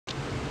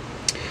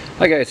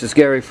Hi guys, it's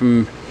Gary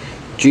from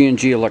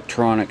G&G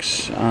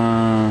Electronics.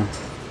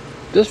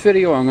 This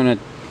video I'm going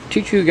to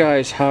teach you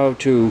guys how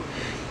to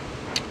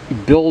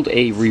build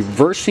a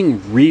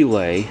reversing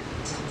relay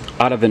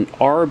out of an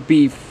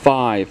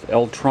RB5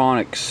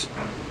 Altronics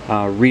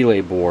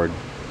relay board.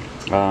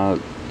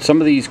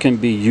 Some of these can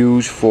be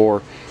used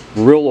for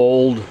real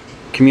old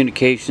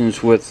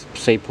communications with,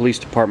 say, police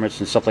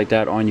departments and stuff like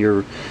that on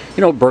your,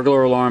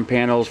 burglar alarm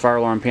panels, fire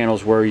alarm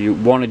panels, where you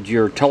wanted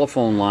your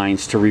telephone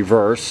lines to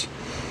reverse.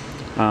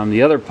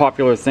 The other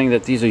popular thing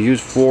that these are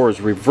used for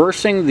is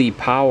reversing the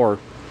power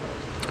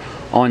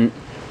on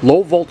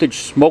low voltage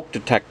smoke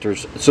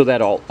detectors so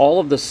that all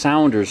of the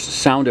sounders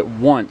sound at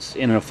once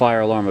in a fire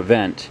alarm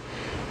event.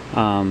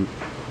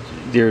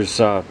 There's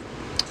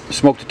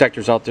smoke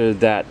detectors out there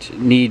that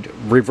need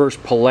reverse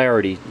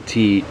polarity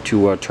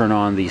to turn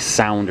on the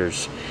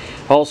sounders.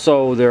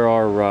 Also, there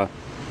are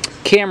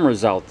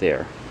cameras out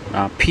there,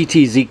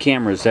 PTZ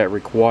cameras, that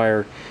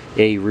require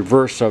a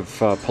reverse of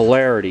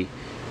polarity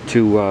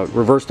to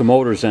reverse the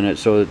motors in it,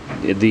 so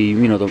that the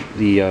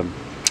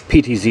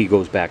PTZ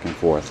goes back and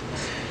forth.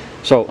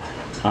 So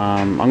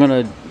I'm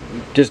gonna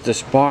just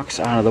this box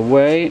out of the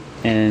way,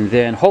 and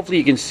then hopefully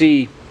you can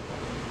see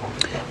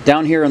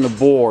down here on the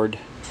board,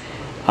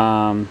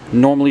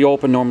 normally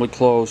open, normally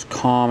closed,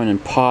 common,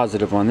 and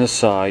positive on this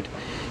side.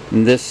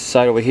 And this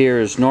side over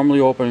here is normally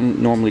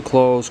open, normally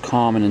closed,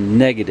 common, and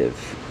negative.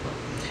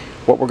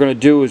 What we're going to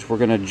do is we're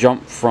going to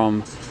jump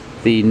from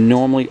the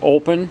normally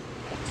open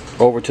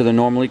over to the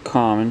normally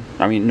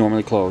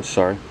closed,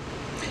 sorry,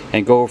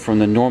 and go from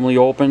the normally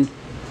open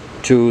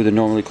to the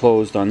normally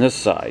closed on this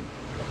side.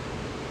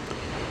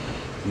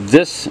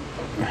 This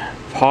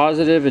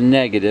positive and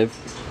negative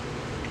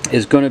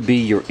is going to be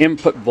your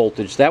input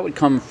voltage. That would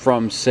come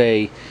from,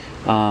 say,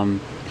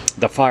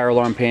 the fire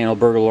alarm panel,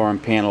 burglar alarm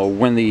panel.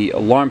 When the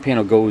alarm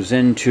panel goes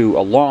into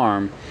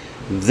alarm,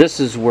 this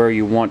is where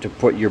you want to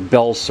put your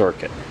bell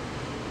circuit.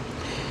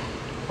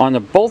 On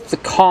both the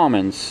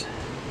commons,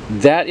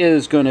 that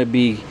is going to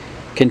be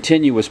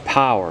continuous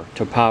power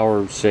to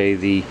power, say,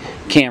 the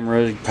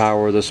cameras,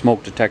 power the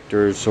smoke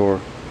detectors,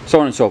 or so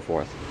on and so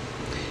forth.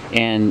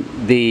 And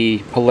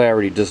the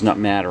polarity does not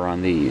matter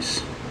on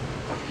these.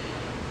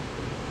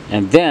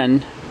 And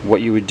then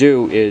what you would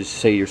do is,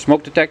 say, your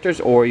smoke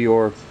detectors or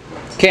your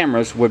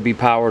cameras would be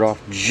powered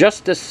off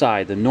just this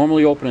side, the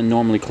normally open and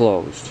normally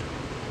closed.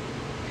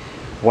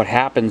 What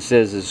happens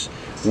is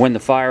when the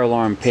fire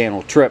alarm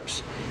panel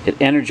trips, it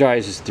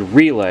energizes the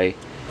relay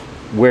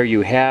where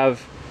you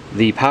have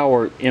the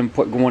power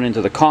input going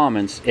into the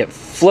commons. It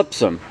flips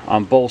them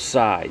on both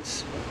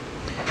sides.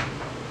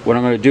 What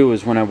I'm going to do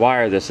is, when I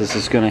wire this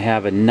is going to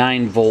have a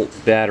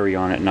 9-volt battery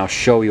on it, and I'll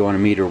show you on a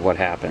meter what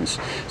happens.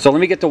 So let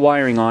me get the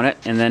wiring on it,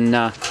 and then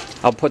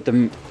I'll put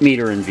the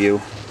meter in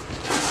view.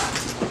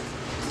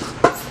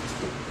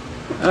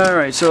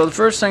 Alright, so the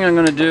first thing I'm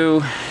going to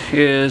do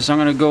is I'm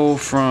going to go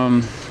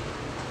from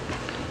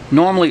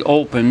normally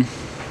open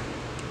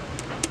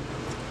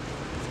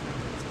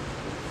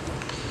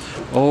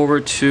over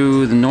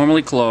to the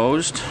normally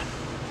closed.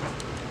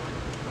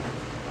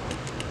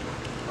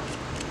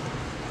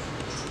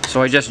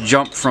 So I just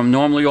jumped from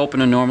normally open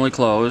to normally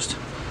closed.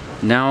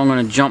 Now I'm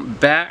going to jump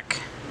back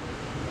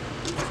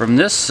from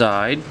this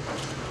side,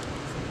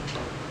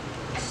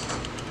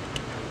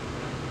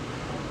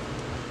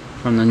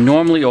 from the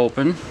normally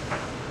open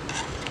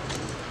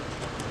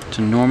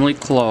to normally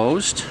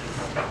closed.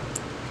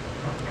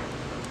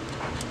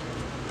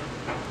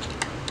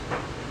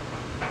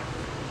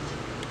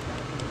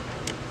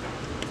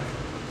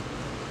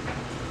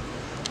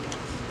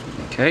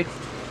 Okay.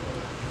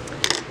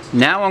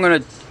 Now I'm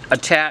going to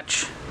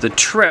attach the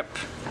trip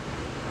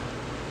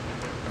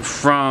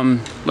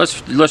from,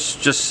 let's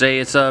just say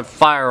it's a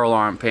fire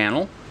alarm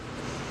panel.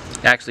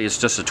 Actually, it's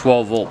just a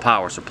 12-volt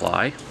power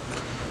supply.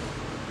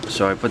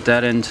 So I put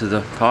that into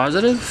the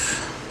positive.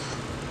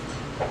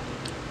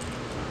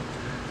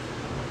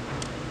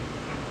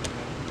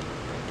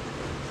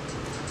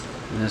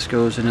 And this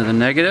goes into the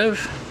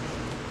negative.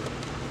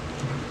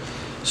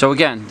 So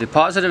again, the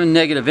positive and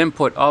negative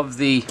input of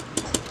the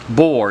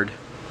board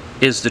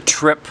is the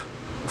trip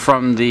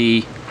from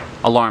the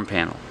alarm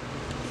panel.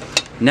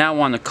 Now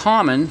on the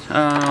common,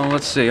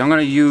 let's see, I'm going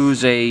to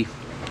use a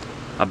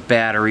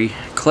battery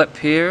clip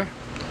here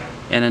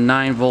and a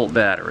 9-volt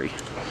battery.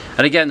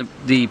 And again,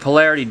 the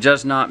polarity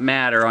does not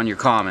matter on your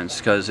commons,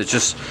 because it's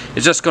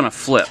just going to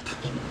flip.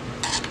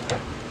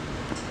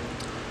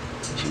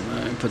 So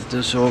I put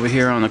this over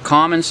here on the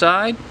common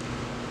side,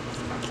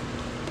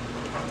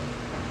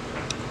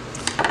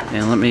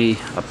 and let me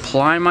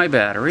apply my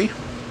battery.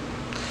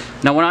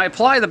 Now when I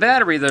apply the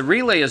battery, the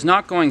relay is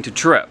not going to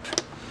trip,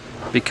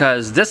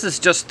 because this is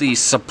just the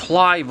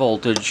supply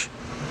voltage.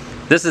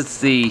 This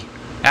is the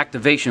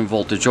activation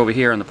voltage over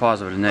here on the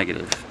positive and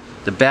negative.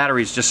 The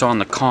battery is just on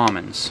the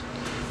commons.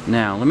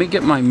 Now let me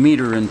get my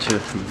meter into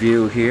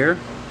view here.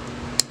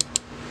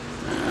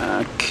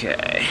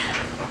 Okay.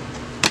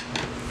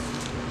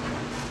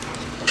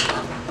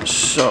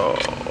 So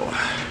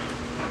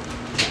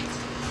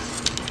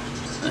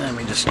let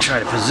me just try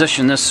to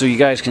position this so you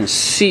guys can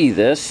see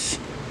this.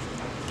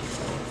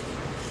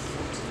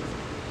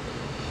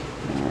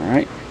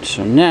 Alright,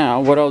 so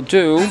now what I'll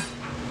do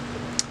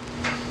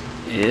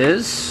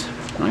is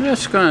I'm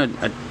just going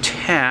to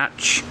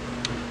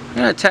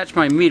attach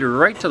my meter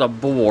right to the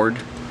board.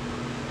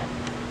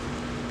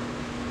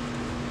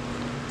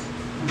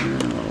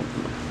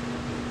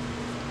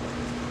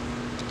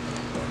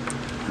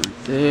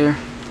 Right there.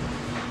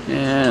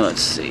 And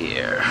let's see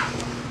here.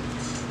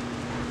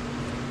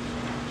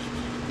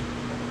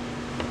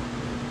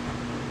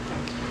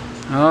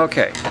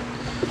 Okay,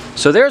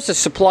 so there's the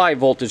supply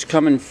voltage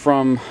coming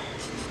from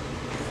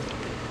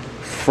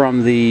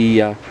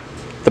the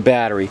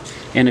battery,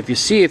 and if you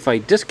see, if I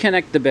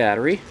disconnect the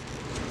battery,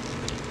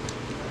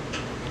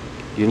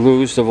 you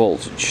lose the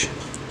voltage.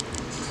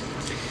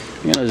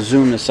 I'm going to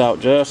zoom this out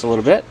just a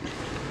little bit.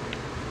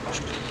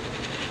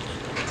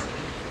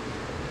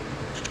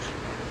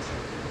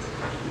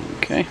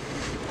 Okay,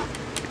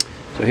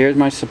 so here's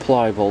my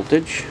supply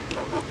voltage.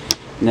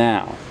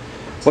 Now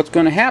what's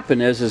going to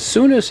happen is, as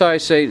soon as I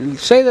say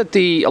that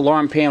the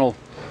alarm panel,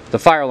 the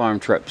fire alarm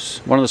trips,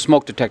 one of the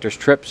smoke detectors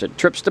trips, it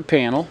trips the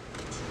panel.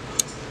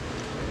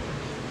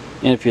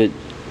 And if you've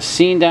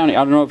seen down, I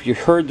don't know if you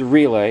heard the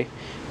relay,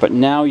 but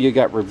now you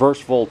got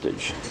reverse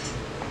voltage.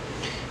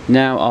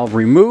 Now I'll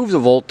remove the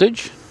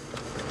voltage,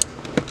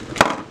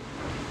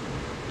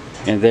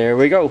 and there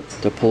we go,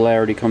 the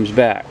polarity comes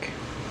back.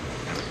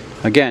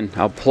 Again,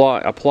 I'll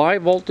apply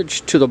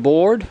voltage to the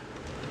board.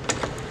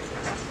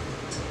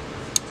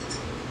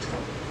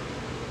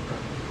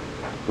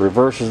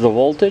 Reverses the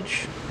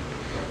voltage.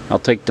 I'll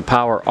take the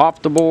power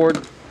off the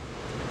board,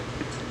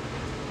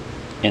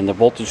 and the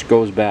voltage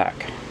goes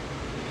back.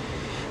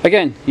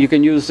 Again, you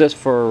can use this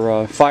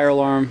for fire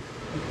alarm,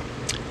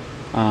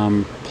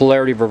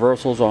 polarity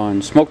reversals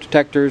on smoke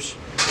detectors,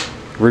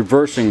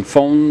 reversing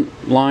phone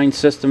line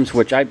systems,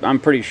 which I'm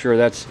pretty sure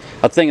that's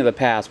a thing of the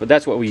past, but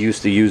that's what we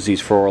used to use these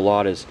for a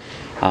lot, is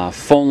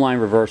phone line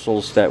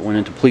reversals that went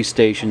into police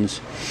stations,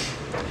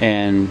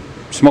 and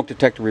smoke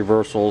detector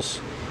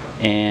reversals.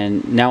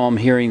 And now I'm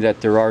hearing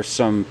that there are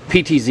some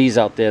PTZs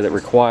out there that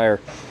require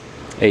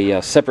a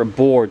separate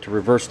board to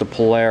reverse the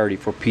polarity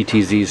for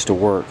PTZs to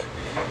work.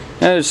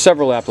 And there's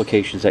several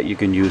applications that you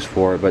can use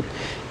for it, but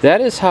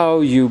that is how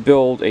you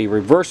build a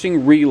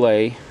reversing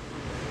relay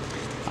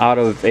out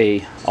of a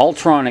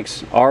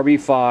Altronics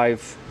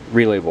RB5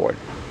 relay board.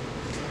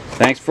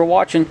 Thanks for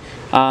watching.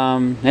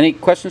 Any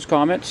questions,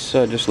 comments,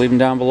 just leave them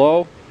down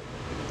below.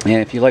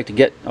 And if you'd like to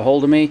get a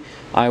hold of me,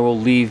 I will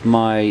leave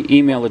my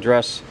email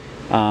address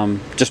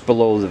just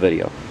below the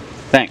video.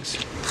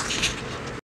 Thanks.